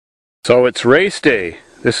So it's race day.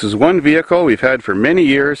 This is one vehicle we've had for many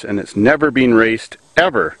years and it's never been raced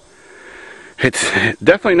ever. It's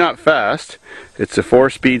definitely not fast. It's a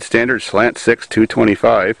 4-speed standard slant 6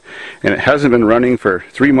 225 and it hasn't been running for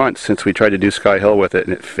 3 months since we tried to do Sky Hill with it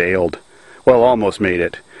and it failed. Well, almost made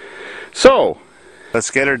it. So let's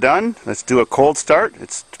get her done. Let's do a cold start.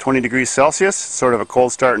 It's 20 degrees Celsius, sort of a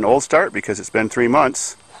cold start and old start because it's been 3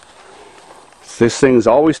 months. This thing's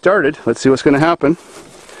always started. Let's see what's going to happen.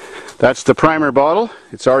 That's the primer bottle.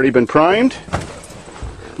 It's already been primed.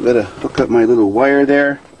 I'm going to hook up my little wire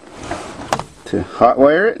there to hot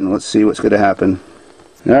wire it, and let's see what's going to happen.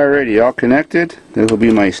 Alrighty, all connected. This will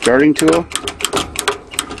be my starting tool.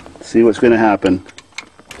 Let's see what's going to happen.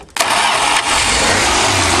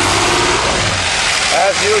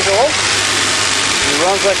 As usual, he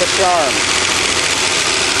runs like a charm.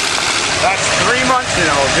 That's 3 months,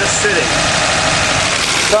 just sitting.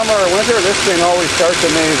 Summer or winter, this thing always starts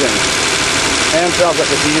amazing. And sounds like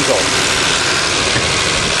a diesel.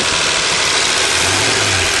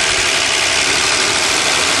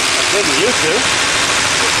 Didn't used to.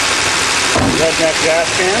 Redneck gas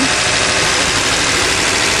can.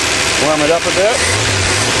 Warm it up a bit.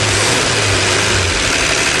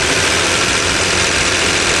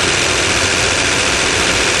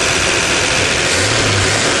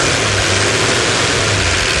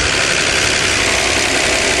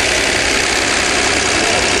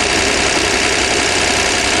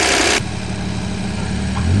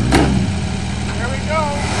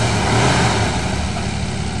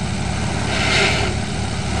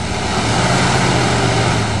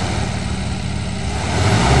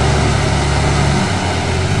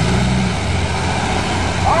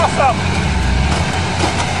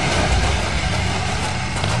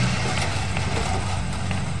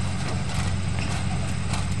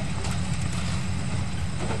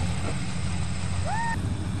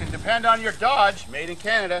 Depend on your Dodge, made in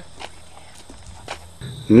Canada.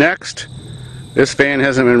 Next, this fan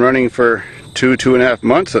hasn't been running for 2.5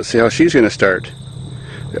 months. Let's see how she's going to start.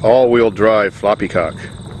 The all-wheel drive floppy cock.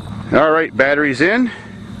 Alright, battery's in.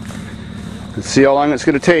 Let's see how long it's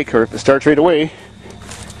going to take, or if it starts right away.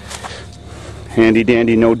 Handy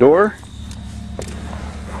dandy, no door.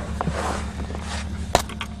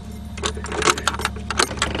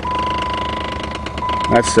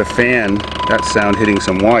 That's the fan, that sound hitting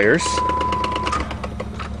some wires.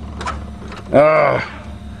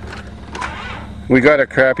 We got a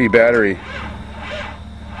crappy battery.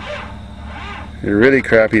 A really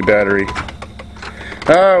crappy battery.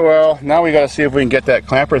 Oh well, now we gotta see if we can get that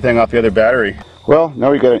clamper thing off the other battery. Well,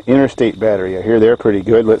 now we got an interstate battery. I hear they're pretty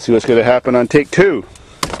good. Let's see what's gonna happen on take 2.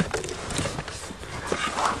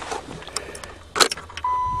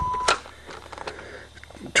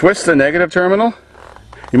 Twist the negative terminal.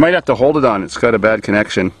 You might have to hold it on, it's got a bad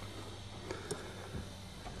connection.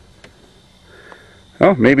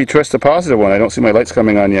 Oh, maybe twist the positive one. I don't see my lights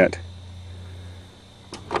coming on yet.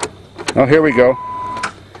 Oh, here we go.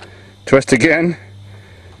 Twist again.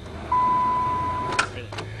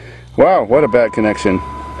 Wow, what a bad connection.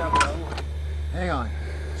 Hang on.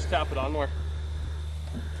 Just tap it on more.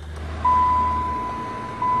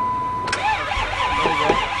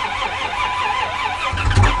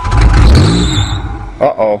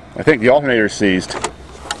 Uh-oh, I think the alternator's seized.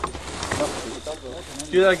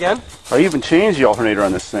 Do that again? I even changed the alternator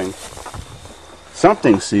on this thing.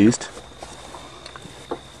 Something's seized.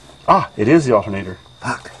 Ah, it is the alternator.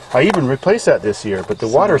 Fuck. I even replaced that this year, but the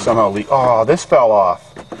water somehow leaked. Oh, this fell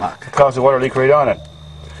off. Fuck. It caused the water leak right on it.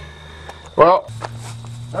 Well,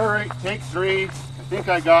 alright, take 3. I think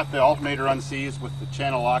I got the alternator unseized with the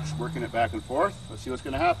channel locks working it back and forth. Let's see what's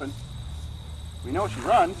going to happen. We know she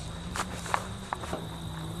runs.